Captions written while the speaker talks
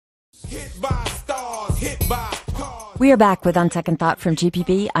We are back with On Second Thought from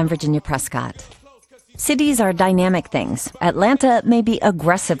GPB. I'm Virginia Prescott. Cities are dynamic things. Atlanta may be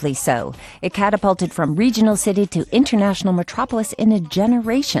aggressively so. It catapulted from regional city to international metropolis in a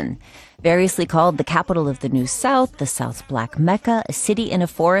generation. Variously called the capital of the New South, the South's Black Mecca, a city in a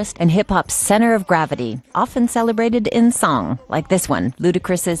forest, and hip-hop's center of gravity, often celebrated in song, like this one,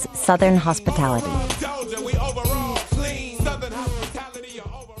 Ludacris's Southern Hospitality.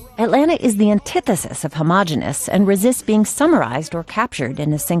 Atlanta is the antithesis of homogeneous and resists being summarized or captured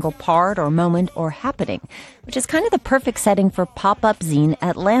in a single part or moment or happening, which is kind of the perfect setting for Pop-Up Zine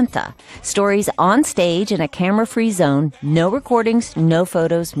Atlanta. Stories on stage in a camera-free zone, no recordings, no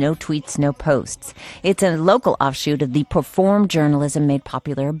photos, no tweets, no posts. It's a local offshoot of the performed journalism made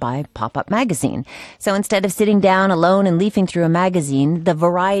popular by Pop-Up Magazine. So instead of sitting down alone and leafing through a magazine, the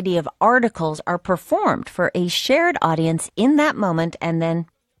variety of articles are performed for a shared audience in that moment, and then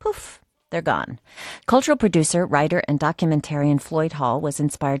poof, they're gone. Cultural producer, writer, and documentarian Floyd Hall was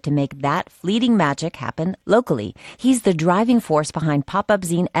inspired to make that fleeting magic happen locally. He's the driving force behind Pop-Up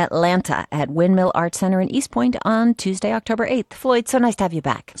Zine Atlanta at Windmill Art Center in East Point on Tuesday, October 8th. Floyd, so nice to have you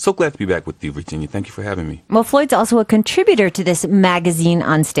back. So glad to be back with you, Virginia. Thank you for having me. Well, Floyd's also a contributor to this magazine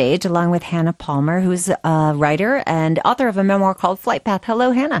on stage, along with Hannah Palmer, who's a writer and author of a memoir called Flight Path.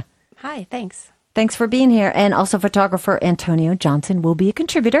 Hello, Hannah. Hi, thanks. Thanks for being here. And also photographer Antonio Johnson will be a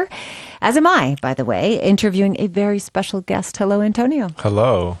contributor, as am I, by the way, interviewing a very special guest. Hello, Antonio.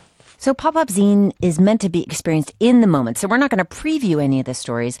 Hello. So Pop-Up Zine is meant to be experienced in the moment. So we're not going to preview any of the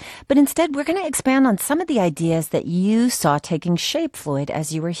stories, but instead we're going to expand on some of the ideas that you saw taking shape, Floyd,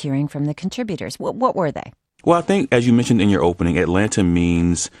 as you were hearing from the contributors. What were they? Well, I think, as you mentioned in your opening, Atlanta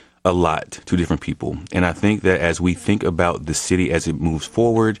means a lot to different people. And I think that as we think about the city as it moves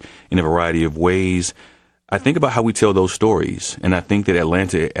forward in a variety of ways, I think about how we tell those stories. And I think that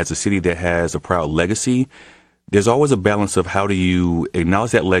Atlanta, as a city that has a proud legacy, there's always a balance of how do you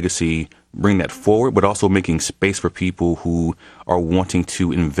acknowledge that legacy, bring that forward, but also making space for people who are wanting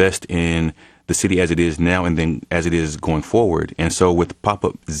to invest in the city as it is now and then as it is going forward. And so with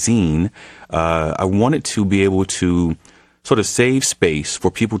Pop-Up Zine, I wanted to be able to sort of save space for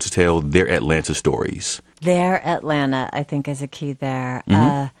people to tell their Atlanta stories. Their Atlanta, I think, is a key there.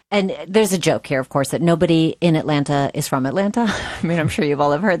 And there's a joke here, of course, that nobody in Atlanta is from Atlanta. I mean, I'm sure you've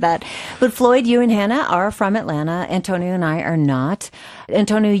all have heard that. But Floyd, you and Hannah are from Atlanta. Antonio and I are not.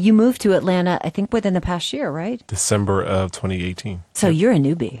 Antonio, you moved to Atlanta, I think, within the past year, right? December of 2018. So you're a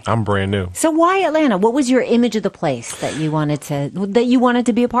newbie. I'm brand new. So why Atlanta? What was your image of the place that you wanted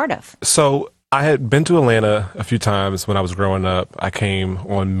to be a part of? So I had been to Atlanta a few times when I was growing up. I came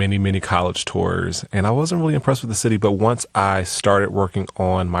on many, many college tours, and I wasn't really impressed with the city. But once I started working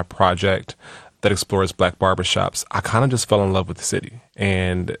on my project that explores Black barbershops, I kind of just fell in love with the city.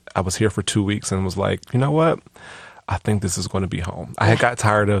 And I was here for 2 weeks and was like, you know what? I think this is going to be home. I had got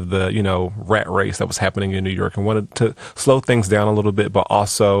tired of the, rat race that was happening in New York and wanted to slow things down a little bit, but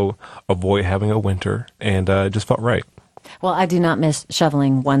also avoid having a winter. And it just felt right. Well, I do not miss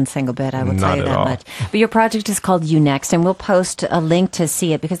shoveling one single bit, I will tell you that all. much. But your project is called You Next, and we'll post a link to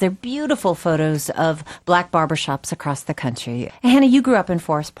see it because they're beautiful photos of Black barbershops across the country. Hannah, you grew up in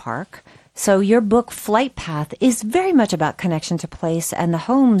Forest Park, so your book, Flight Path, is very much about connection to place and the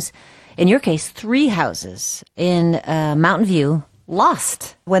homes, in your case, 3 houses in Mountain View,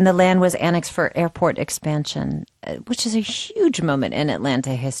 lost when the land was annexed for airport expansion, which is a huge moment in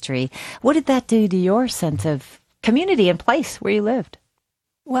Atlanta history. What did that do to your sense of community and place where you lived?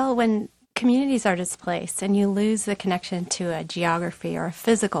 Well, when communities are displaced and you lose the connection to a geography or a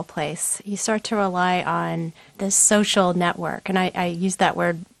physical place, you start to rely on this social network. And I use that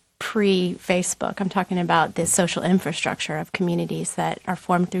word pre-Facebook. I'm talking about the social infrastructure of communities that are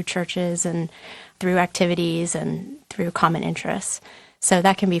formed through churches and through activities and through common interests. So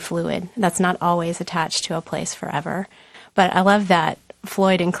that can be fluid. That's not always attached to a place forever. But I love that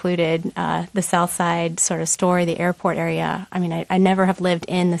Floyd included the South Side sort of story, the airport area. I mean, I never have lived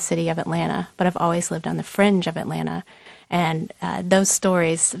in the city of Atlanta, but I've always lived on the fringe of Atlanta. And those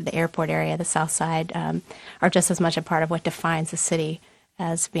stories, the airport area, the South Side, are just as much a part of what defines the city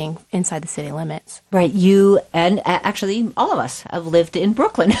as being inside the city limits. Right. You and actually all of us have lived in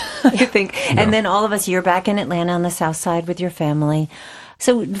Brooklyn, I think. Yeah. And then all of us, you're back in Atlanta on the South Side with your family.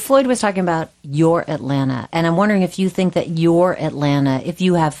 So Floyd was talking about your Atlanta, and I'm wondering if you think that your Atlanta, if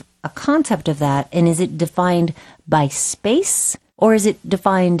you have a concept of that, and is it defined by space or is it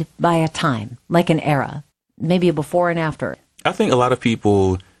defined by a time, like an era, maybe a before and after? I think a lot of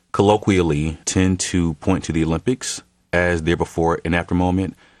people colloquially tend to point to the Olympics as their before and after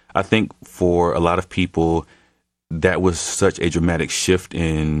moment. I think for a lot of people, that was such a dramatic shift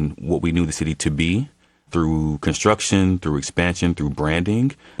in what we knew the city to be through construction, through expansion, through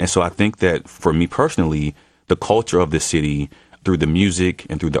branding. And so I think that for me personally, the culture of the city through the music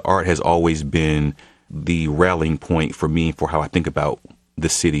and through the art has always been the rallying point for me for how I think about the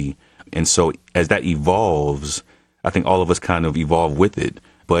city. And so as that evolves, I think all of us kind of evolve with it.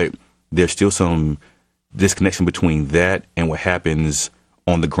 But there's still some disconnection between that and what happens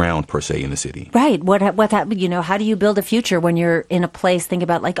on the ground, per se, in the city. Right. What happened? You know, how do you build a future when you're in a place? Think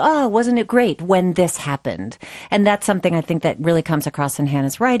about like, oh, wasn't it great when this happened? And that's something I think that really comes across in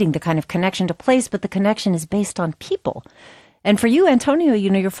Hannah's writing, the kind of connection to place, but the connection is based on people. And for you, Antonio,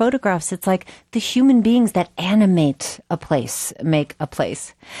 you know, your photographs, it's like the human beings that animate a place, make a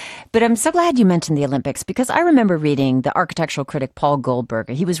place. But I'm so glad you mentioned the Olympics, because I remember reading the architectural critic Paul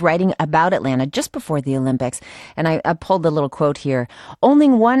Goldberger. He was writing about Atlanta just before the Olympics, and I pulled the little quote here. Only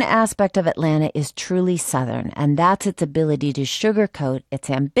one aspect of Atlanta is truly Southern, and that's its ability to sugarcoat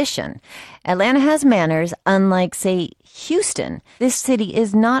its ambition. Atlanta has manners, unlike, say, Houston. This city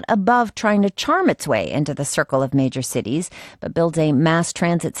is not above trying to charm its way into the circle of major cities, but builds a mass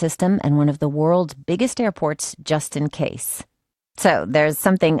transit system and one of the world's biggest airports just in case. So there's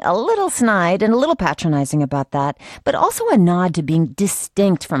something a little snide and a little patronizing about that, but also a nod to being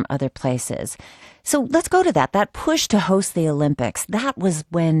distinct from other places. So let's go to that push to host the Olympics. That was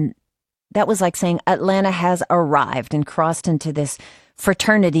like saying Atlanta has arrived and crossed into this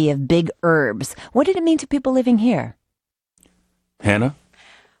fraternity of big urbs. What did it mean to people living here? Hannah?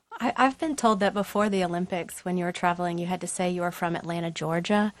 I've been told that before the Olympics, when you were traveling, you had to say you were from Atlanta,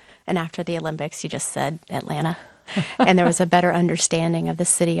 Georgia. And after the Olympics, you just said Atlanta. And there was a better understanding of the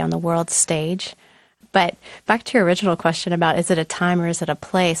city on the world stage. But back to your original question about is it a time or is it a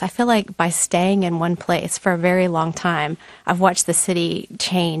place? I feel like by staying in one place for a very long time, I've watched the city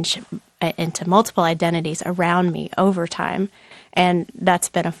change into multiple identities around me over time. And that's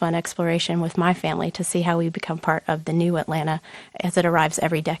been a fun exploration with my family to see how we become part of the new Atlanta as it arrives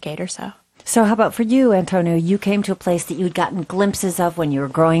every decade or so. So how about for you, Antonio? You came to a place that you'd gotten glimpses of when you were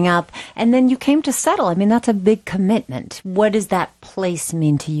growing up, and then you came to settle. I mean, that's a big commitment. What does that place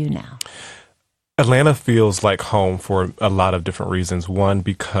mean to you now? Atlanta feels like home for a lot of different reasons. One,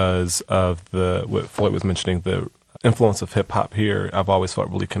 because of what Floyd was mentioning, the influence of hip hop here. I've always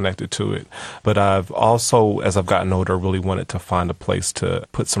felt really connected to it. But I've also, as I've gotten older, really wanted to find a place to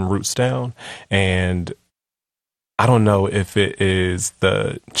put some roots down. And I don't know if it is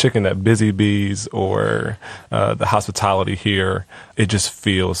the chicken at Busy Bees or the hospitality here. It just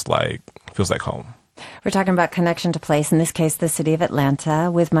feels like home. We're talking about connection to place, in this case, the city of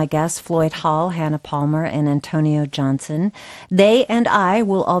Atlanta, with my guests, Floyd Hall, Hannah Palmer, and Antonio Johnson. They and I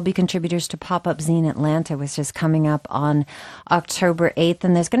will all be contributors to Pop-Up Zine Atlanta, which is coming up on October 8th.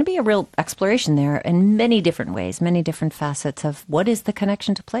 And there's going to be a real exploration there in many different ways, many different facets of what is the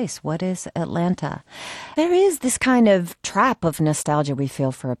connection to place? What is Atlanta? There is this kind of trap of nostalgia we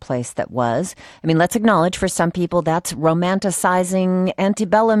feel for a place that was. I mean, let's acknowledge for some people that's romanticizing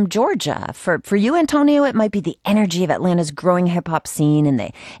antebellum Georgia. For you, Antonio, it might be the energy of Atlanta's growing hip-hop scene in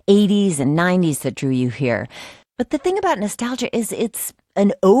the 80s and 90s that drew you here. But the thing about nostalgia is it's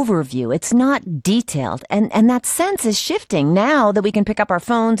an overview. It's not detailed. And that sense is shifting now that we can pick up our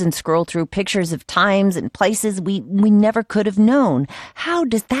phones and scroll through pictures of times and places we never could have known. How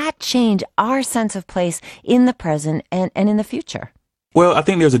does that change our sense of place in the present and in the future? Well, I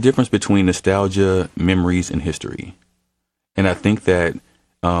think there's a difference between nostalgia, memories, and history. And I think that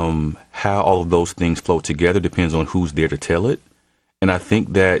how all of those things flow together depends on who's there to tell it. And I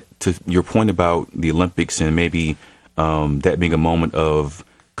think that to your point about the Olympics and maybe that being a moment of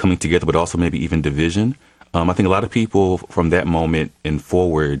coming together, but also maybe even division, I think a lot of people from that moment and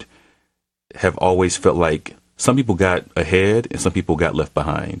forward have always felt like some people got ahead and some people got left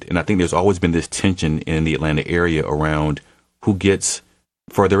behind. And I think there's always been this tension in the Atlanta area around who gets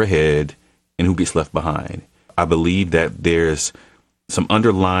further ahead and who gets left behind. I believe that there's some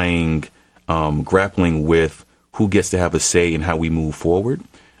underlying grappling with who gets to have a say in how we move forward.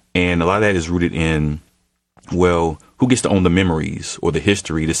 And a lot of that is rooted in, well, who gets to own the memories or the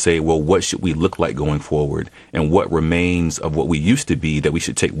history to say, well, what should we look like going forward? And what remains of what we used to be that we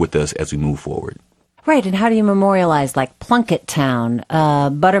should take with us as we move forward? Right, and how do you memorialize like Plunkett Town,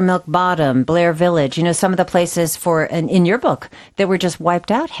 Buttermilk Bottom, Blair Village, some of the places in your book that were just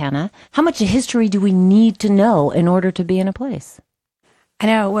wiped out, Hannah? How much history do we need to know in order to be in a place? I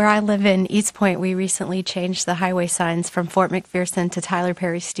know, where I live in East Point, we recently changed the highway signs from Fort McPherson to Tyler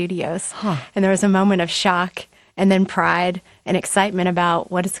Perry Studios. And there was a moment of shock and then pride and excitement about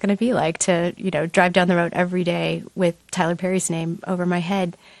what it's going to be like to, drive down the road every day with Tyler Perry's name over my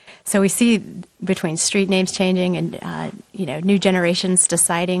head. So we see between street names changing and, new generations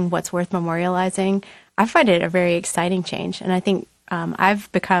deciding what's worth memorializing. I find it a very exciting change. And I think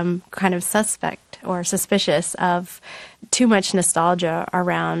I've become kind of suspicious of too much nostalgia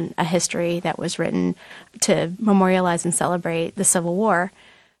around a history that was written to memorialize and celebrate the Civil War.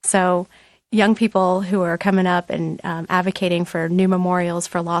 So young people who are coming up and advocating for new memorials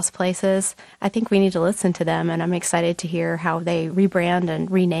for lost places, I think we need to listen to them, and I'm excited to hear how they rebrand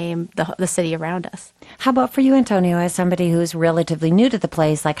and rename the city around us. How about for you, Antonio, as somebody who's relatively new to the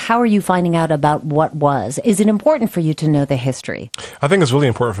place, like how are you finding out about what was? Is it important for you to know the history? I think it's really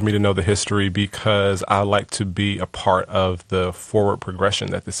important for me to know the history because I like to be a part of the forward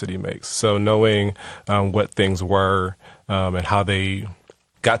progression that the city makes. So knowing what things were and how they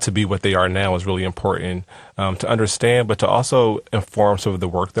got to be what they are now is really important to understand, but to also inform some of the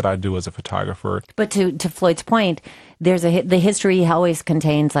work that I do as a photographer. But to Floyd's point, there's the history always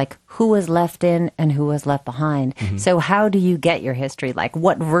contains like who was left in and who was left behind. Mm-hmm. So how do you get your history? Like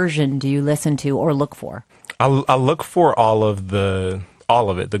what version do you listen to or look for? I look for all of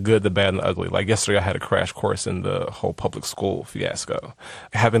it, the good, the bad, and the ugly. Like yesterday, I had a crash course in the whole public school fiasco.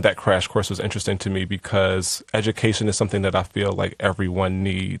 Having that crash course was interesting to me because education is something that I feel like everyone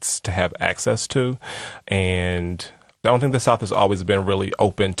needs to have access to. And I don't think the South has always been really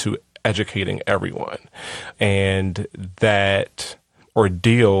open to educating everyone. And that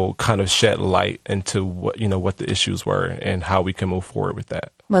ordeal kind of shed light into what the issues were and how we can move forward with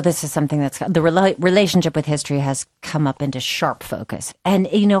that. Well, this is something that's the relationship with history has come up into sharp focus. And,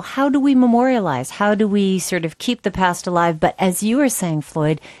 how do we memorialize? How do we sort of keep the past alive? But as you were saying,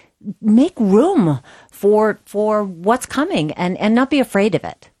 Floyd, make room for what's coming and not be afraid of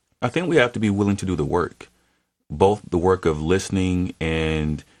it. I think we have to be willing to do the work, both the work of listening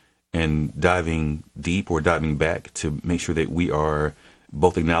and diving deep or diving back to make sure that we are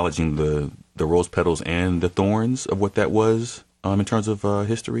both acknowledging the rose petals and the thorns of what that was. In terms of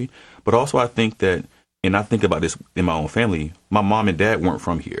history. But also I think that, and I think about this in my own family, my mom and dad weren't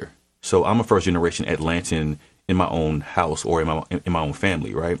from here. So I'm a first generation Atlantan in my own house or in my own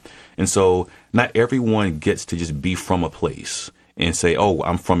family, right? And so not everyone gets to just be from a place and say, oh,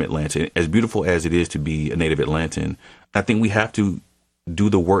 I'm from Atlanta. As beautiful as it is to be a native Atlantan, I think we have to do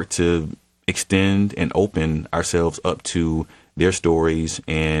the work to extend and open ourselves up to their stories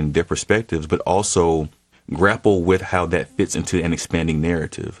and their perspectives, but also grapple with how that fits into an expanding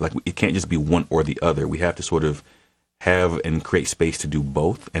narrative. Like it can't just be one or the other. We have to sort of have and create space to do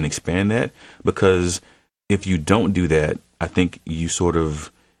both and expand that, because if you don't do that, I think you sort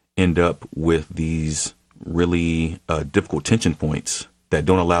of end up with these really difficult tension points that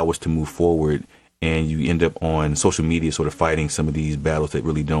don't allow us to move forward, and you end up on social media sort of fighting some of these battles that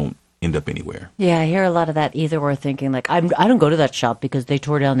really don't end up anywhere. Yeah, I hear a lot of that. Either we're thinking like, I don't go to that shop because they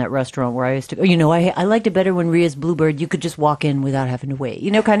tore down that restaurant where I used to go. I liked it better when Ria's Bluebird, you could just walk in without having to wait,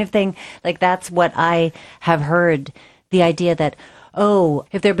 kind of thing. Like that's what I have heard, the idea that, oh,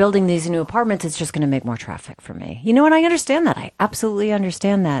 if they're building these new apartments, it's just going to make more traffic for me. And I understand that. I absolutely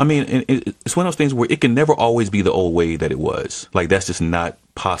understand that. I mean, it's one of those things where it can never always be the old way that it was. Like that's just not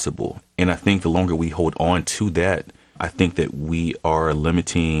possible. And I think the longer we hold on to that, I think that we are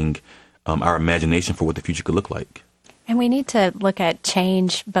limiting our imagination for what the future could look like. And we need to look at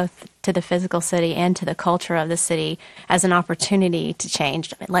change both to the physical city and to the culture of the city as an opportunity to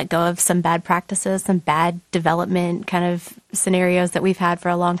change. Let go of some bad practices, some bad development kind of scenarios that we've had for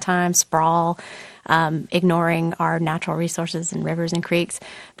a long time, sprawl, ignoring our natural resources and rivers and creeks.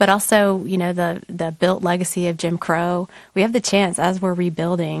 But also, the built legacy of Jim Crow. We have the chance as we're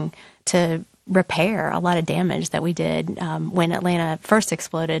rebuilding to repair a lot of damage that we did when Atlanta first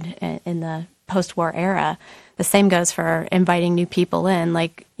exploded in the post-war era. The same goes for inviting new people in.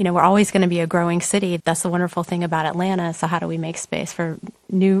 We're always going to be a growing city. That's the wonderful thing about Atlanta. So how do we make space for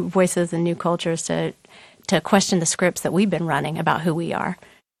new voices and new cultures to question the scripts that we've been running about who we are?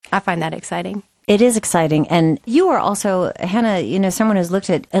 I find that exciting. It is exciting. And you are also, Hannah, someone who's looked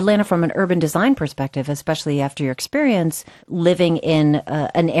at Atlanta from an urban design perspective, especially after your experience living in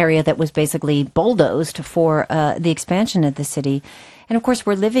an area that was basically bulldozed for the expansion of the city. And of course,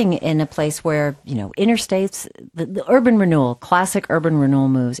 we're living in a place where, interstates, the urban renewal, classic urban renewal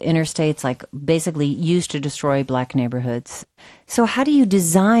moves, interstates basically used to destroy Black neighborhoods. So how do you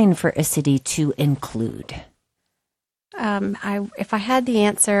design for a city to include? If I had the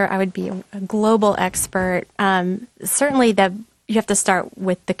answer, I would be a global expert. Certainly that you have to start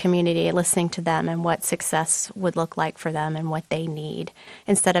with the community, listening to them and what success would look like for them and what they need,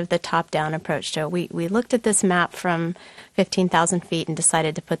 instead of the top-down approach to it. We looked at this map from 15,000 feet and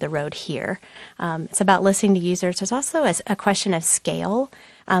decided to put the road here. It's about listening to users. There's also a question of scale.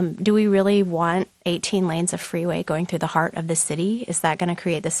 Do we really want 18 lanes of freeway going through the heart of the city? Is that going to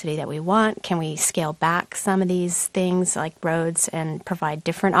create the city that we want? Can we scale back some of these things like roads and provide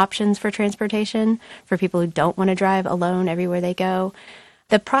different options for transportation for people who don't want to drive alone everywhere they go?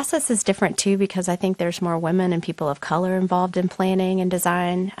 The process is different, too, because I think there's more women and people of color involved in planning and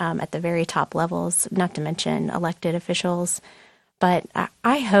design at the very top levels, not to mention elected officials. But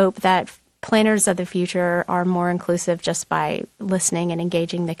I hope that planners of the future are more inclusive just by listening and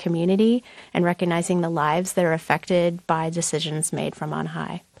engaging the community and recognizing the lives that are affected by decisions made from on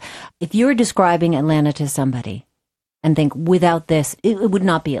high. If you're describing Atlanta to somebody and think, without this, it would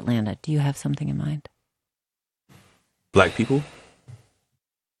not be Atlanta, do you have something in mind? Black people?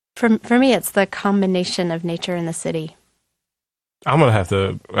 For me, it's the combination of nature and the city. I'm going to have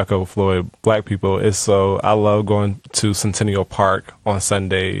to echo Floyd. Black people is so, I love going to Centennial Park on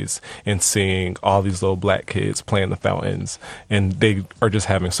Sundays and seeing all these little black kids playing the fountains. And they are just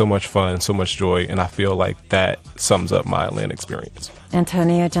having so much fun, so much joy. And I feel like that sums up my Atlanta experience.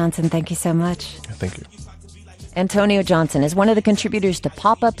 Antonio Johnson, thank you so much. Thank you. Antonio Johnson is one of the contributors to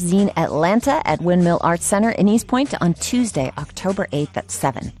Pop-Up Zine Atlanta at Windmill Arts Center in East Point on Tuesday, October 8th at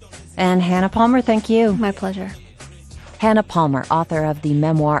 7. And Hannah Palmer, thank you. My pleasure. Hannah Palmer, author of the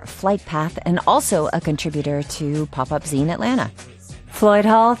memoir Flight Path and also a contributor to Pop-Up Zine Atlanta. Floyd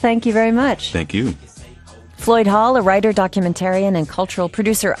Hall, thank you very much. Thank you. Floyd Hall, a writer, documentarian, and cultural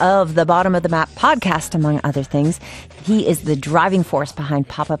producer of the Bottom of the Map podcast, among other things. He is the driving force behind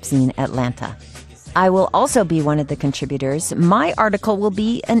Pop-Up Zine Atlanta. I will also be one of the contributors. My article will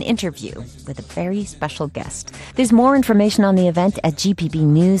be an interview with a very special guest. There's more information on the event at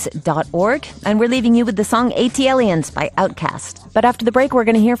gpbnews.org, and we're leaving you with the song ATLiens by Outkast. But after the break, we're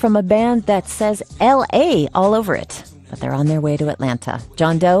going to hear from a band that says L.A. all over it. But they're on their way to Atlanta.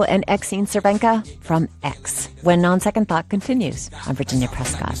 John Doe and Exene Cervenka from X. When On Second Thought continues. I'm Virginia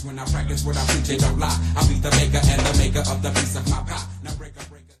Prescott.